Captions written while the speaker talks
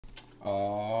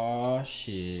Oh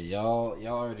shit, y'all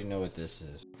already know what this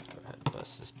is. Go ahead and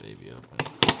bust this baby open.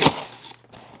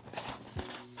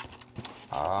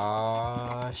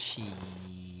 Ah shit.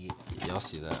 Y'all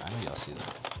see that? I know y'all see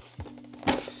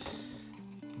that.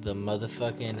 The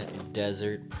motherfucking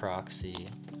Desert Proxy.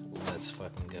 Let's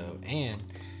fucking go. And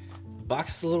the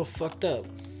box is a little fucked up,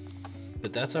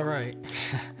 but that's alright.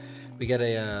 We got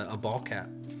a ball cap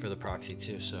for the Proxy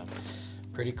too, so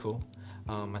pretty cool.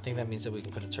 I think that means that we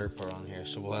can put a turd port on here,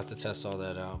 so we'll have to test all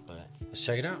that out, but let's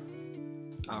check it out.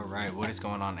 All right, what is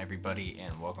going on, everybody,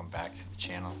 and welcome back to the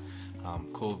channel.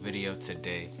 Cool video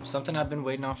today. Something I've been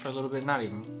waiting on for a little bit, not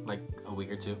even like a week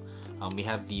or two. We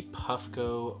have the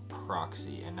Puffco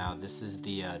Proxy, and now this is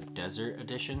the Desert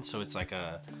Edition, so it's like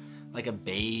a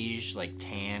beige, like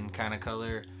tan kind of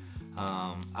color.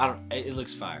 It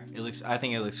looks fire. I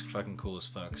think it looks fucking cool as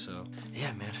fuck. So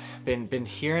yeah, man, been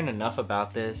hearing enough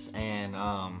about this, and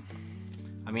I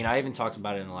mean, I even talked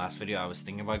about it in the last video. I was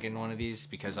thinking about getting one of these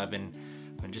because I've been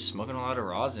just smoking a lot of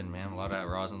rosin, man. A lot of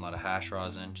rosin, a lot of hash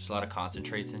rosin, just a lot of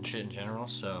concentrates and shit in general.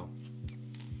 So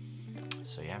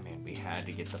yeah, man, we had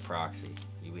to get the Proxy.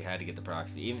 We had to get the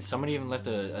Proxy. Even somebody even left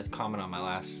a comment on my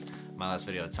last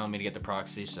video telling me to get the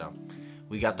Proxy. So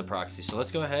we got the Proxy. So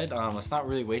let's go ahead. Let's not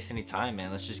really waste any time,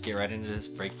 man. Let's just get right into this.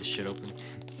 Break this shit open.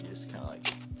 Just kind of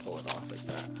like pull it off like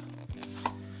that.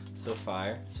 So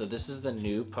fire. So this is the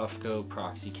new Puffco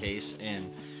Proxy case,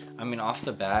 and I mean, off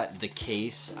the bat, the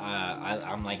case,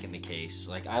 I'm liking the case.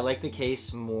 Like, I like the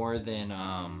case more than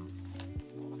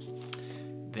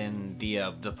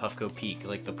the Puffco Peak,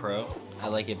 like the Pro. I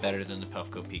like it better than the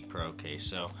Puffco Peak Pro case.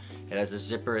 So it has a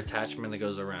zipper attachment that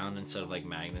goes around instead of like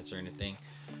magnets or anything.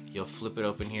 You'll flip it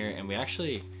open here, and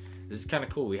this is kind of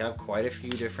cool. We have quite a few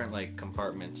different like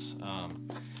compartments.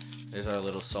 There's our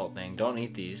little salt thing. Don't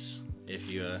eat these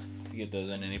if you get those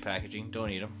in any packaging. Don't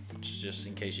eat them, just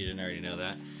in case you didn't already know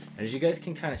that. And as you guys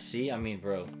can kind of see, I mean,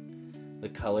 bro, the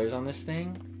colors on this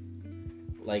thing,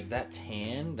 like that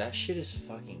tan, that shit is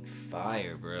fucking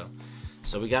fire, bro.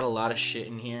 So we got a lot of shit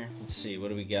in here. Let's see, what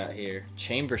do we got here?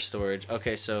 Chamber storage.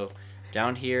 Okay, so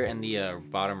down here in the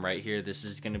bottom right here, this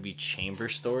is gonna be chamber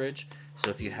storage. So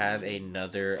if you have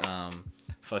another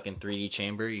fucking 3D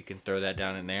chamber, you can throw that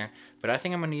down in there. But I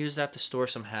think I'm gonna use that to store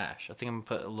some hash. I think I'm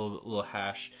gonna put a little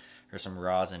hash or some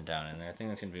rosin down in there. I think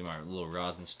that's gonna be my little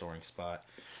rosin storing spot.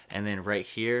 And then right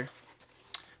here,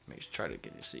 let me just try to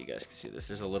get it so you guys can see this.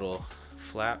 There's a little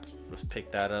flap. Let's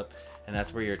pick that up, and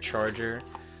that's where your charger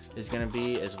is gonna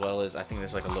be, as well as I think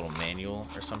there's like a little manual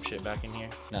or some shit back in here.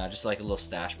 Nah, just like a little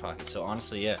stash pocket. So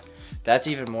honestly, yeah, that's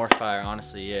even more fire.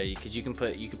 Honestly, yeah, because you can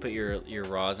put your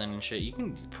rosin and shit.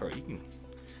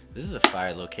 This is a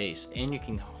fire little case, and you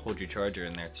can hold your charger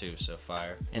in there too. So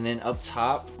fire. And then up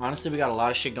top, honestly, we got a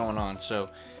lot of shit going on. So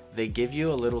they give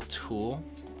you a little tool.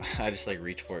 I just like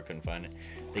reached for it, couldn't find it.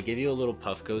 They give you a little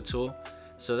Puffco tool,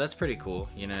 so that's pretty cool,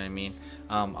 you know what I mean?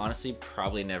 Honestly,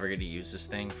 probably never gonna use this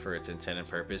thing for its intended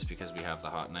purpose because we have the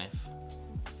hot knife,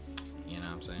 you know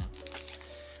what I'm saying?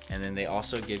 And then they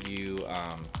also give you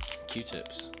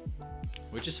Q-tips,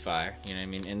 which is fire, you know what I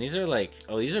mean? And these are like,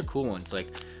 oh, these are cool ones. Like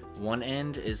one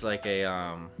end is like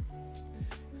a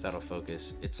if that'll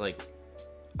focus, it's like,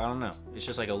 I don't know, it's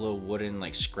just like a little wooden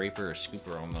like scraper or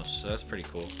scooper almost, so that's pretty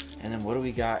cool. And then what do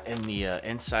we got in the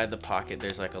inside the pocket?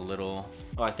 There's like a little,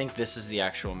 oh, I think this is the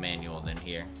actual manual then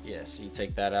here. Yeah, so you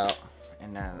take that out,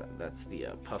 and now that's the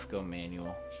Puffco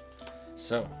manual.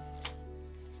 So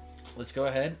let's go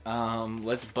ahead,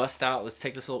 let's bust out, let's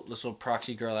take this little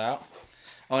Proxy girl out.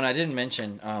 Oh, and I didn't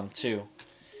mention too,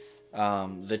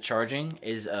 the charging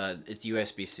is it's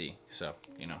USB-C, so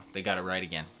you know they got it right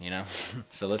again, you know.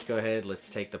 So let's go ahead, let's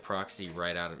take the Proxy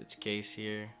right out of its case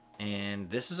here, and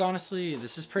this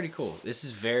is pretty cool. This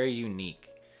is very unique,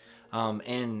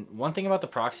 and one thing about the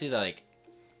Proxy that, like,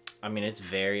 I mean, it's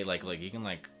very like you can,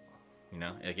 like, you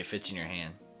know, like it fits in your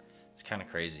hand. It's kind of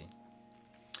crazy,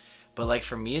 but like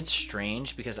for me it's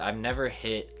strange because I've never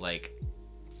hit like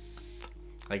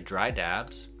dry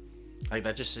dabs. Like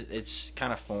that just, it's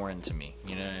kind of foreign to me,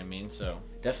 you know what I mean? So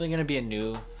definitely gonna be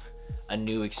a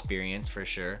new experience for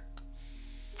sure,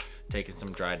 taking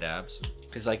some dry dabs,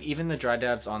 because like even the dry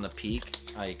dabs on the Peak,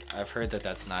 like I've heard that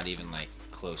that's not even like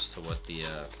close to what the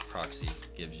Proxy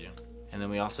gives you. And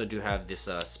then we also do have this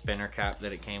spinner cap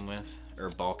that it came with, or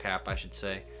ball cap I should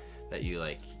say, that you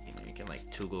like, you know, you can like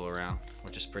toggle around,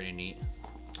 which is pretty neat.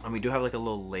 And we do have like a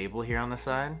little label here on the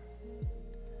side.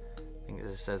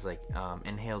 It says like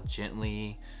inhale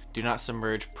gently, do not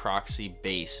submerge Proxy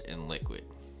base in liquid,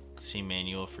 see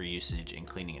manual for usage and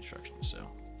cleaning instructions. So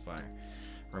fire.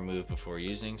 Remove before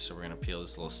using. So we're gonna peel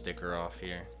this little sticker off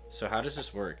here. So how does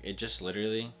this work? It just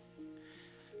literally,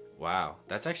 Wow,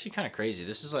 that's actually kind of crazy.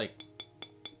 This is like,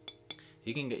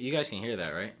 you guys can hear that,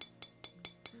 right?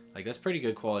 Like, that's pretty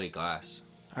good quality glass.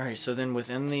 All right, so then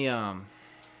within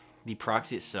the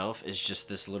Proxy itself is just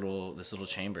this little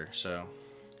chamber. So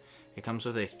it comes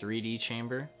with a 3D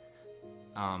chamber.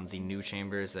 The new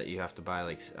chambers that you have to buy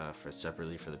like for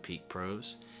separately for the Peak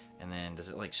Pros. And then does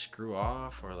it like screw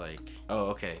off or like, oh,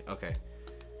 okay,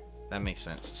 that makes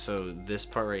sense. So this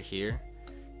part right here,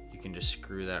 you can just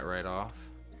screw that right off,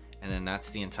 and then that's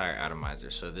the entire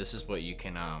atomizer. So this is what you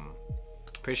can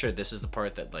pretty sure this is the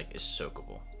part that like is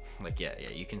soakable. Like yeah,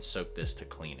 you can soak this to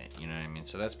clean it, you know what I mean?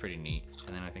 So that's pretty neat.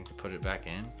 And then I think to put it back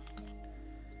in,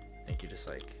 I think you just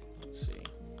like, let's see,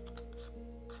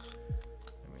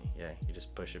 yeah, you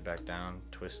just push it back down,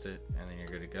 twist it, and then you're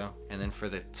good to go. And then for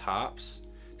the tops,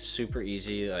 super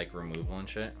easy like removal and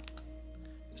shit.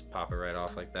 Just pop it right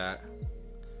off like that,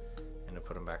 and to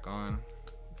put them back on,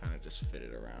 kind of just fit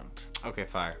it around. Okay,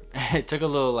 fire. It took a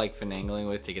little like finagling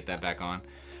with to get that back on,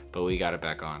 but we got it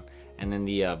back on. And then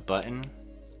the button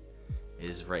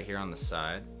is right here on the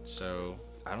side. So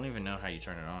I don't even know how you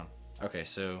turn it on. Okay,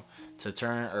 so to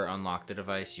turn or unlock the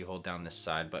device, you hold down this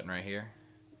side button right here.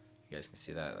 You guys can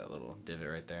see that little divot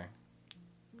right there.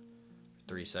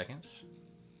 3 seconds.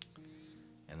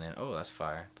 And then, oh, that's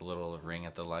fire. The little ring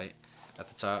at the light at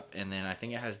the top. And then I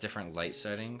think it has different light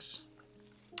settings.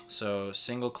 So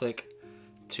single click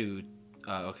to,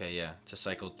 to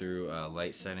cycle through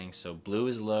light settings. So blue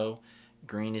is low,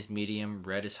 green is medium,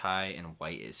 red is high, and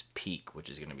white is peak, which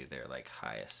is gonna be their like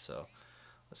highest. So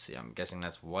let's see, I'm guessing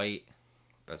that's white,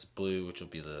 that's blue, which will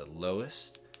be the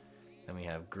lowest. Then we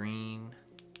have green,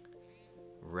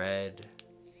 red,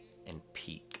 and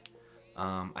peak.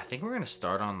 I think we're gonna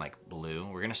start on like blue.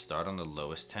 We're gonna start on the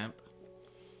lowest temp,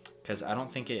 because I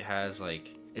don't think it has like,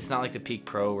 it's not like the Peak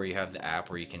Pro where you have the app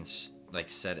where you can like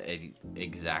set a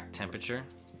exact temperature,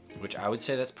 which I would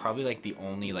say that's probably like the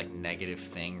only like negative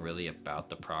thing really about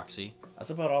the Proxy. That's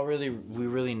about all we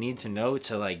really need to know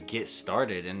to like get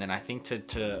started. And then I think to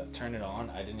turn it on,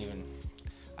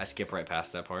 I skipped right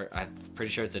past that part. I'm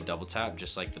pretty sure it's a double tap,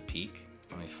 just like the Peak.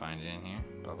 Let me find it in here.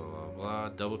 Blah, blah, blah, blah.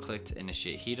 Double click to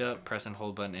initiate heat up. Press and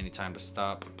hold button anytime to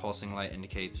stop. Pulsing light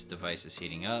indicates device is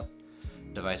heating up.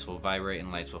 Device will vibrate and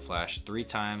lights will flash 3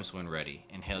 times when ready.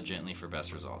 Inhale gently for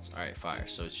best results. All right, fire.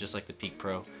 So it's just like the Peak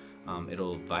Pro.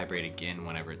 It'll vibrate again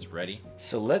whenever it's ready.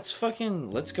 So let's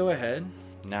go ahead.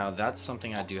 Now that's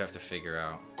something I do have to figure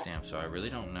out. Damn, so I really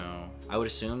don't know. I would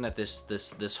assume that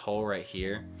this hole right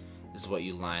here is what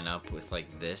you line up with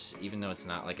like this, even though it's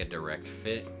not like a direct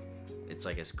fit. It's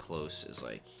like as close as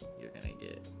like you're gonna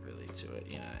get really to it,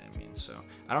 you know what I mean? So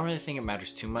I don't really think it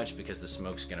matters too much because the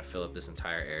smoke's gonna fill up this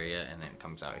entire area and then it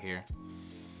comes out here.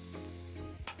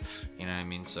 You know what I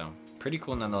mean? So pretty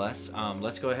cool nonetheless.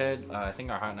 Let's go ahead. I think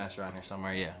our hot knife's around here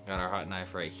somewhere. Yeah, got our hot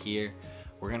knife right here.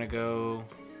 We're gonna go,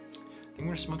 I think we're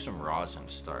gonna smoke some rosin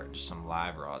to start, just some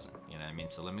live rosin, you know what I mean?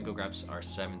 So let me go grab our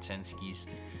 710 skis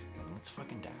and let's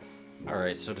fucking dab. All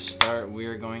right, so to start,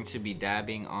 we're going to be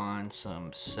dabbing on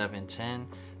some 710.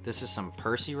 This is some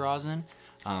Percy rosin,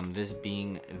 this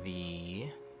being the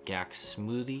GAC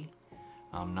Smoothie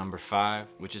number 5,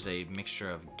 which is a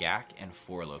mixture of GAC and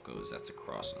 4 Locos. That's a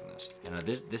cross on this. And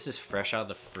this is fresh out of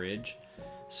the fridge,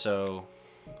 so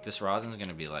this rosin is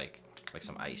gonna be like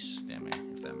some ice, damn it,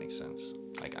 if that makes sense.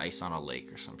 Like ice on a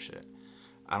lake or some shit.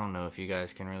 I don't know if you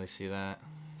guys can really see that.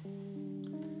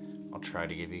 I'll try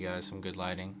to give you guys some good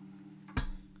lighting.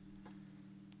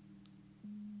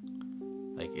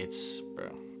 Like it's,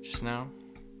 bro, just know,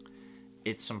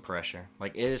 it's some pressure.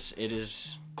 Like it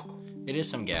is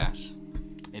some gas.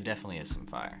 It definitely is some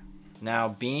fire. Now,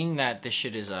 being that this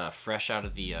shit is fresh out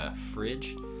of the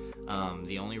fridge,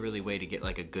 the only really way to get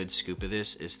like a good scoop of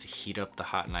this is to heat up the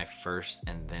hot knife first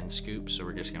and then scoop. So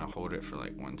we're just gonna hold it for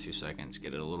like 1-2 seconds,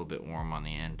 get it a little bit warm on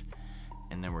the end,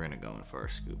 and then we're gonna go in for our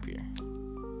scoop here.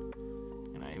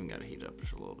 And I even gotta heat it up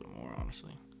just a little bit more,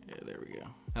 honestly. Yeah, there we go.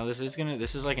 Now this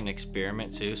is like an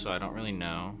experiment too, so I don't really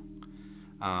know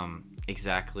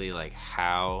exactly like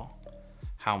how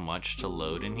much to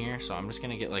load in here. So I'm just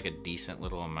gonna get like a decent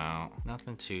little amount.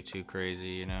 Nothing too crazy,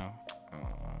 you know.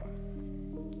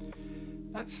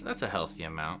 That's a healthy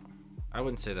amount. I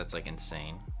wouldn't say that's like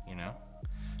insane, you know.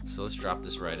 So let's drop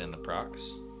this right in the Prox.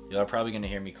 Y'all are probably gonna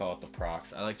hear me call it the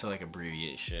Prox. I like to like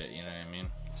abbreviate shit, you know what I mean?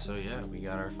 So yeah, we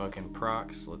got our fucking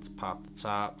Prox. Let's pop the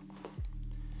top.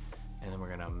 And then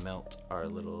we're gonna melt our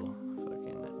little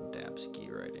fucking dab ski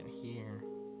right in here.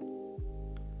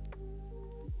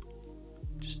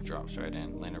 Just drops right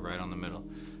in, landed right on the middle.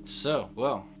 So,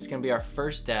 well, it's gonna be our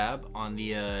first dab on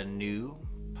the new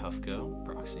Puffco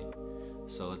Proxy.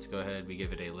 So let's go ahead, we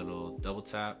give it a little double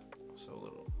tap. So a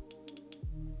little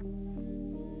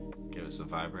this to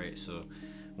vibrate. So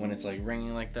when it's like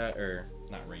ringing like that, or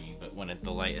not ringing, but when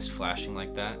the light is flashing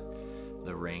like that,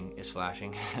 the ring is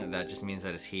flashing, that just means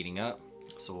that it's heating up.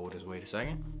 So we'll just wait a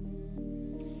second.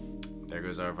 There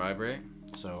goes our vibrate.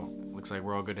 So looks like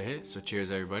we're all good to hit. So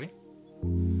cheers, everybody.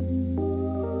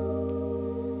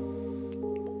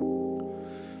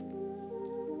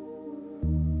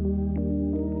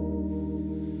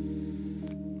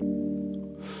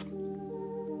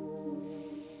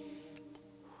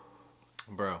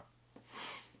 Bro.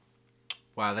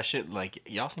 Wow, that shit, like,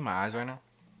 y'all see my eyes right now?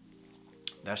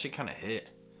 That shit kind of hit.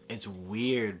 It's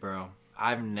weird, bro.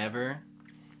 I've never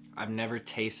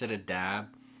tasted a dab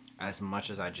as much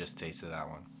as I just tasted that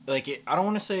one. Like, I don't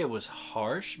want to say it was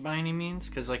harsh by any means,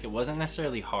 because, like, it wasn't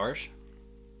necessarily harsh.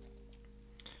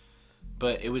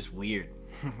 But it was weird.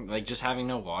 Like, just having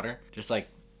no water, just, like,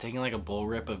 taking, like, a bull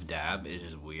rip of dab is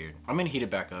just weird. I'm going to heat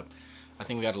it back up. I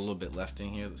think we got a little bit left in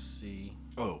here. Let's see.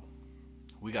 Oh,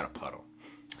 we got a puddle.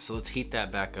 So let's heat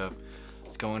that back up.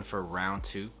 Let's go in for round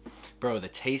 2. Bro, the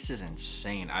taste is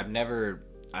insane. I've never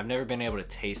been able to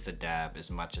taste a dab as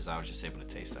much as I was just able to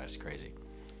taste that. It's crazy.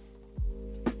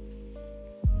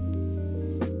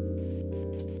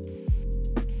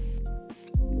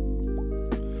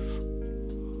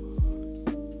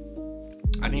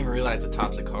 I didn't even realize the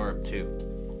top's a carb too.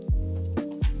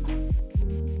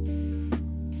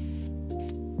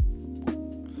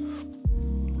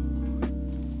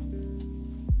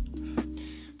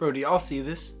 Bro, do y'all see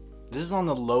this? This is on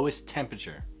the lowest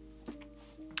temperature.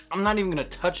 I'm not even gonna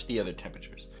touch the other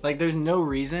temperatures. Like, there's no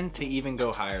reason to even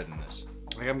go higher than this.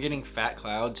 Like, I'm getting fat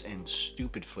clouds and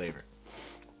stupid flavor.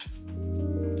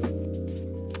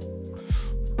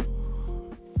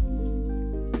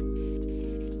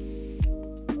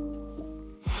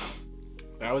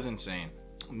 That was insane.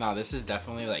 No, this is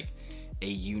definitely like a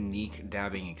unique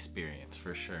dabbing experience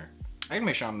for sure. I gotta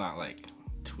make sure I'm not like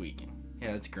tweaking.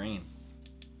 Yeah, that's green.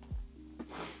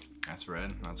 That's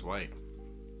red. That's white.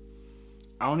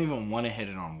 I don't even want to hit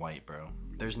it on white, bro.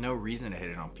 There's no reason to hit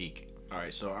it on peak. All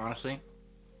right, so honestly,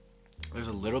 there's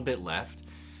a little bit left.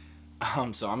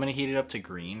 So I'm gonna heat it up to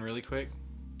green really quick.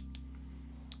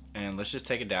 And let's just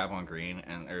take a dab on green,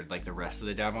 or like the rest of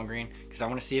the dab on green, because I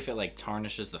want to see if it like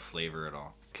tarnishes the flavor at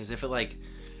all. Because if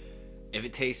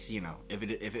it tastes, you know, if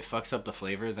it fucks up the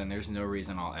flavor, then there's no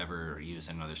reason I'll ever use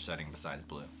another setting besides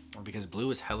blue. Because blue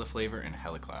is hella flavor and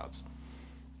hella clouds.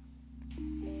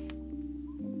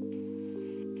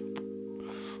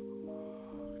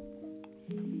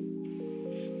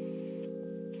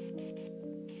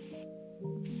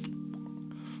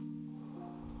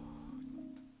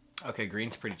 Okay,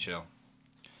 green's pretty chill.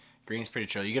 Green's pretty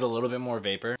chill. You get a little bit more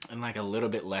vapor and like a little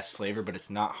bit less flavor, but it's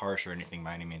not harsh or anything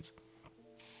by any means.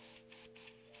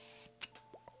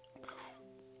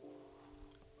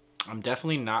 I'm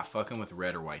definitely not fucking with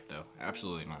red or white though.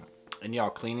 Absolutely not. And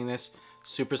y'all, cleaning this,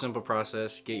 super simple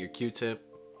process. Get your Q-tip.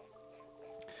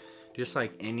 Just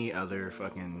like any other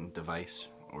fucking device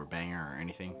or banger or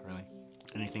anything, really.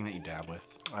 Anything that you dab with.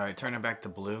 All right, turn it back to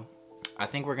blue. I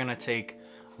think we're gonna take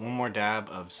one more dab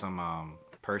of some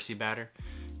Percy batter,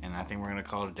 and I think we're gonna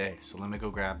call it a day. So let me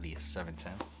go grab the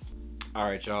 710. All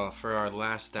right, y'all, for our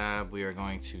last dab, we are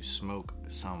going to smoke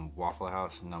some Waffle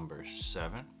House number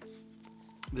 7.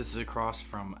 This is across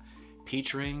from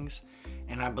Peach Rings,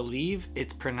 and I believe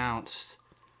it's pronounced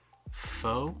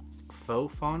Faux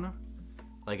Fauna.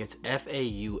 Like, it's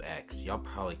F-A-U-X. Y'all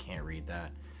probably can't read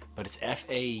that, but it's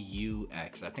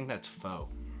F-A-U-X. I think that's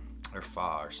faux or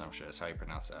fa or some shit. That's how you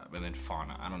pronounce that. And then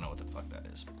fauna. I don't know what the fuck that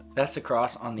is. That's the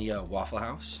cross on the Waffle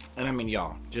House. And I mean,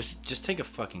 y'all, just take a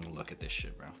fucking look at this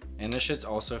shit, bro. And this shit's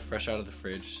also fresh out of the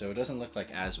fridge, so it doesn't look like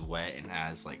as wet and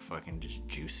as like fucking just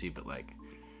juicy, but like,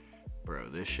 bro,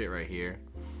 this shit right here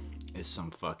is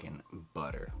some fucking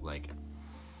butter. Like,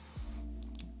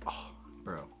 oh,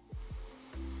 bro.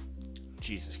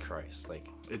 Jesus Christ. Like,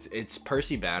 it's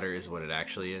Percy batter is what it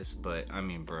actually is, but I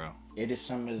mean, bro, it is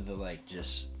some of the like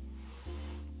just,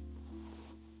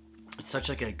 it's such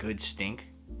like a good stink.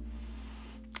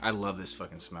 I love this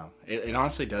fucking smell. It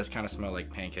honestly does kind of smell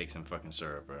like pancakes and fucking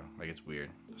syrup, bro. Like, it's weird.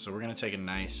 So we're gonna take a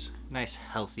nice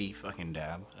healthy fucking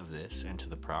dab of this into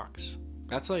the Prox.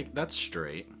 That's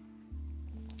straight.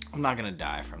 I'm not gonna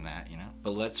die from that, you know?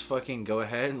 But let's fucking go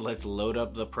ahead and let's load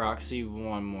up the Proxy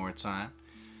one more time.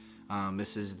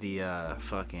 This is the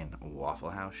fucking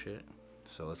Waffle House shit.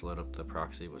 So let's load up the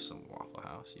Proxy with some Waffle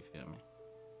House, you feel me?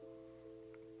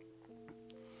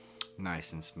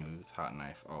 Nice and smooth. Hot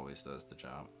knife always does the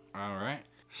job. Alright,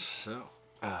 so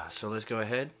let's go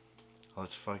ahead.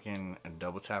 Let's fucking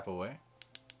double tap away.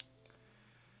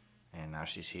 And now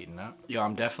she's heating up. Yo,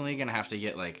 I'm definitely gonna have to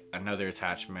get like another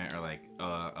attachment or like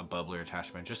a bubbler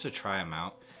attachment just to try them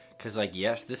out. Cause like,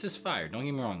 yes, this is fire. Don't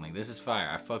get me wrong, like this is fire.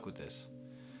 I fuck with this.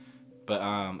 But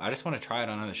I just want to try it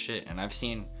on other shit. And I've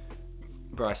seen,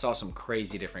 bro, I saw some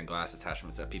crazy different glass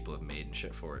attachments that people have made and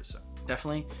shit for it. So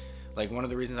definitely, like one of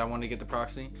the reasons I wanted to get the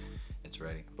Proxy, it's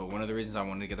ready. But one of the reasons I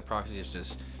wanted to get the Proxy is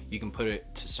just, you can put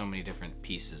it to so many different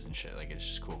pieces and shit. Like it's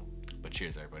just cool. But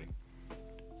cheers, everybody.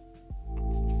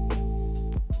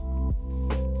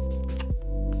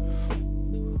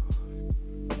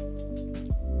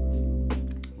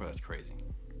 Bro, that's crazy.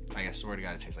 Like, I swear to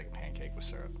God, it tastes like a pancake with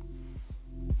syrup.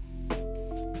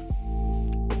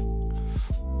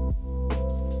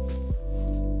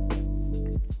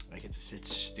 Like,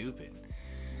 it's stupid.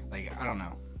 Like, I don't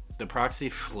know. The Proxy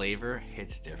flavor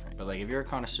hits different. But, like, if you're a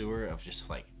connoisseur of just,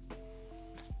 like,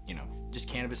 you know, just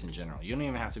cannabis in general, you don't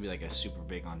even have to be, like, a super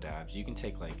big on dabs. You can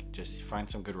take, like, just find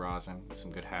some good rosin,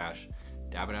 some good hash,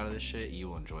 dab it out of this shit. You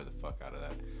will enjoy the fuck out of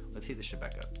that. Let's heat this shit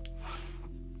back up.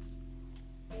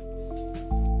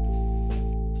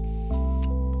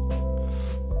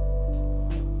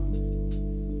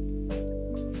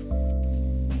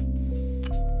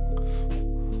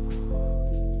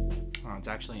 It's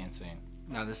actually insane.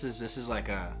 Now this is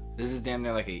damn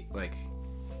near like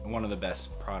one of the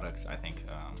best products I think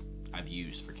I've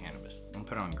used for cannabis. I'm gonna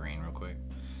put it on green real quick.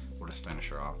 We'll just finish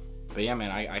her off. But yeah,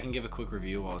 man, I can give a quick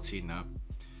review while it's heating up.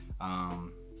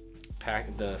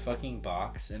 Pack the fucking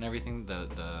box and everything,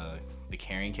 the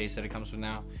carrying case that it comes with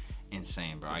now,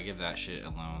 insane, bro. I give that shit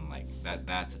alone like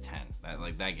that's a 10.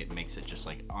 That makes it just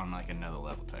like on like another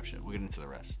level type shit. We'll get into the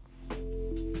rest.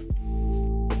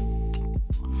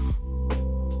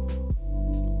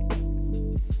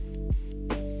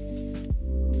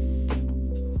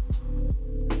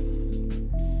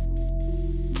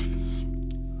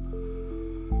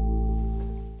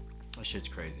 Shit's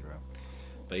crazy, bro.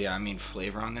 But yeah, I mean,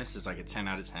 flavor on this is like a 10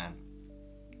 out of 10.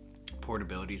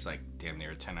 Portability is like damn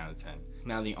near a 10 out of 10.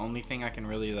 Now the only thing I can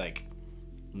really like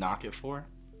knock it for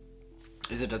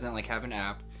is it doesn't like have an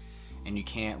app, and you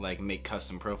can't like make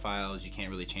custom profiles. You can't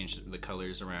really change the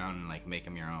colors around and like make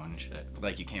them your own and shit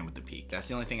like you can with the Peak. That's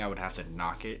the only thing I would have to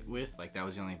knock it with. Like that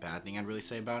was the only bad thing I'd really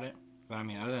say about it. But I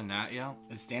mean, other than that, yo,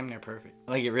 it's damn near perfect.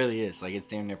 Like it really is. Like it's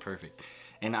damn near perfect.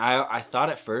 And I thought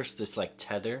at first this like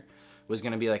tether was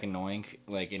gonna be like annoying,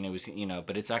 like, and it was, you know,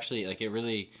 but it's actually like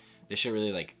this shit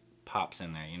really like pops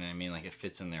in there, you know what I mean? Like it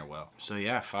fits in there well. So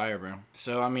yeah, fire, bro.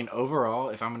 So I mean, overall,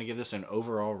 if I'm gonna give this an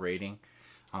overall rating,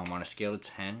 on a scale of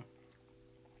 10,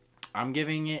 I'm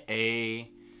giving it a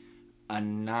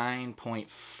 9.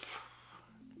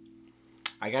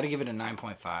 I gotta give it a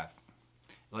 9.5.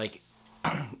 Like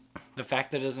the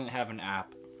fact that it doesn't have an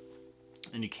app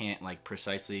and you can't like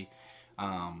precisely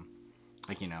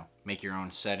like, you know, make your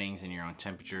own settings and your own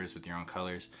temperatures with your own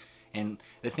colors. And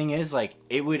the thing is, like,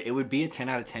 it would be a 10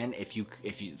 out of 10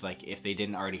 if they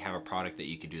didn't already have a product that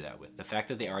you could do that with. The fact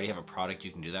that they already have a product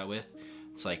you can do that with,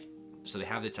 it's like, so they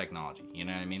have the technology, you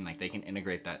know what I mean? Like they can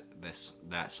integrate that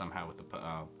somehow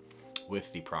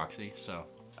with the Proxy. So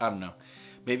I don't know,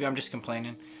 maybe I'm just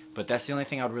complaining, but that's the only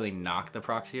thing I would really knock the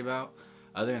Proxy about.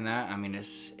 Other than that, I mean,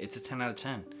 it's a 10 out of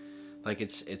 10. Like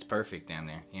it's perfect down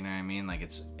there, you know what I mean? Like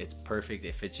it's perfect.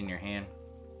 It fits in your hand,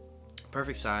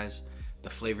 perfect size. The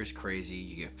flavor's crazy.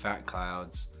 You get fat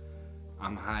clouds.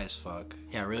 I'm high as fuck.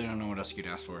 Yeah, I really don't know what else you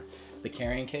could ask for. The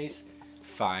carrying case,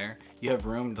 fire. You have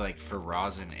room to, like, for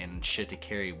rosin and shit to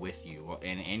carry with you,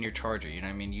 and your charger, you know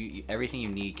what I mean? You everything you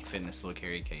need can fit in this little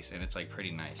carry case, and it's like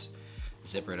pretty nice.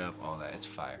 Zipper it up, all that. It's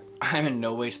fire. I'm in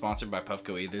no way sponsored by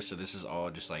Puffco either, so this is all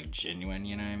just like genuine,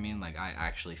 you know what I mean? Like I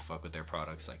actually fuck with their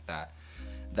products like that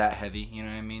heavy, you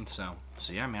know what I mean? So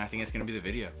yeah, man, I think it's gonna be the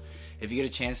video. If you get a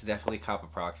chance, definitely cop a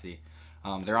Proxy.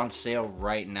 They're on sale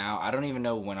right now. I don't even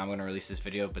know when I'm gonna release this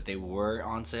video, but they were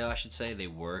on sale, I should say. They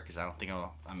were, because I don't think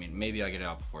I mean, maybe I'll get it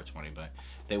out before 20, but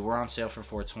they were on sale for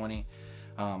 $420.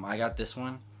 I got this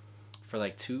one for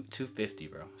like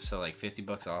 $250, bro. So like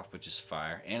 $50 off, which is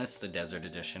fire. And it's the desert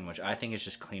edition, which I think is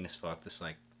just clean as fuck. This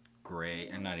like gray,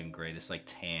 and not even gray, this like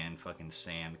tan fucking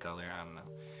sand color. I don't know.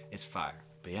 It's fire.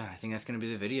 But yeah, I think that's gonna be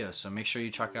the video. So make sure you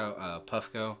check out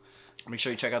Puffco. Make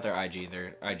sure you check out their IG.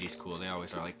 Their IG's cool. They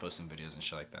always are like posting videos and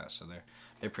shit like that. So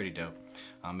they're pretty dope.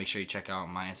 Make sure you check out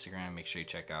my Instagram. Make sure you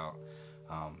check out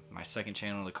my second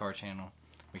channel, the car channel.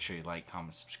 Make sure you like,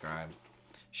 comment, subscribe,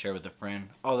 share with a friend,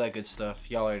 all that good stuff.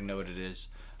 Y'all already know what it is.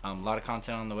 A lot of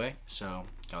content on the way, so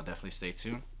y'all definitely stay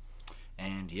tuned.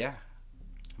 And yeah,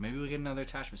 maybe we'll get another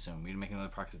attachment soon. We're gonna make another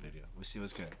Proxy video. We'll see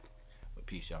what's good. But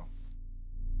peace, y'all.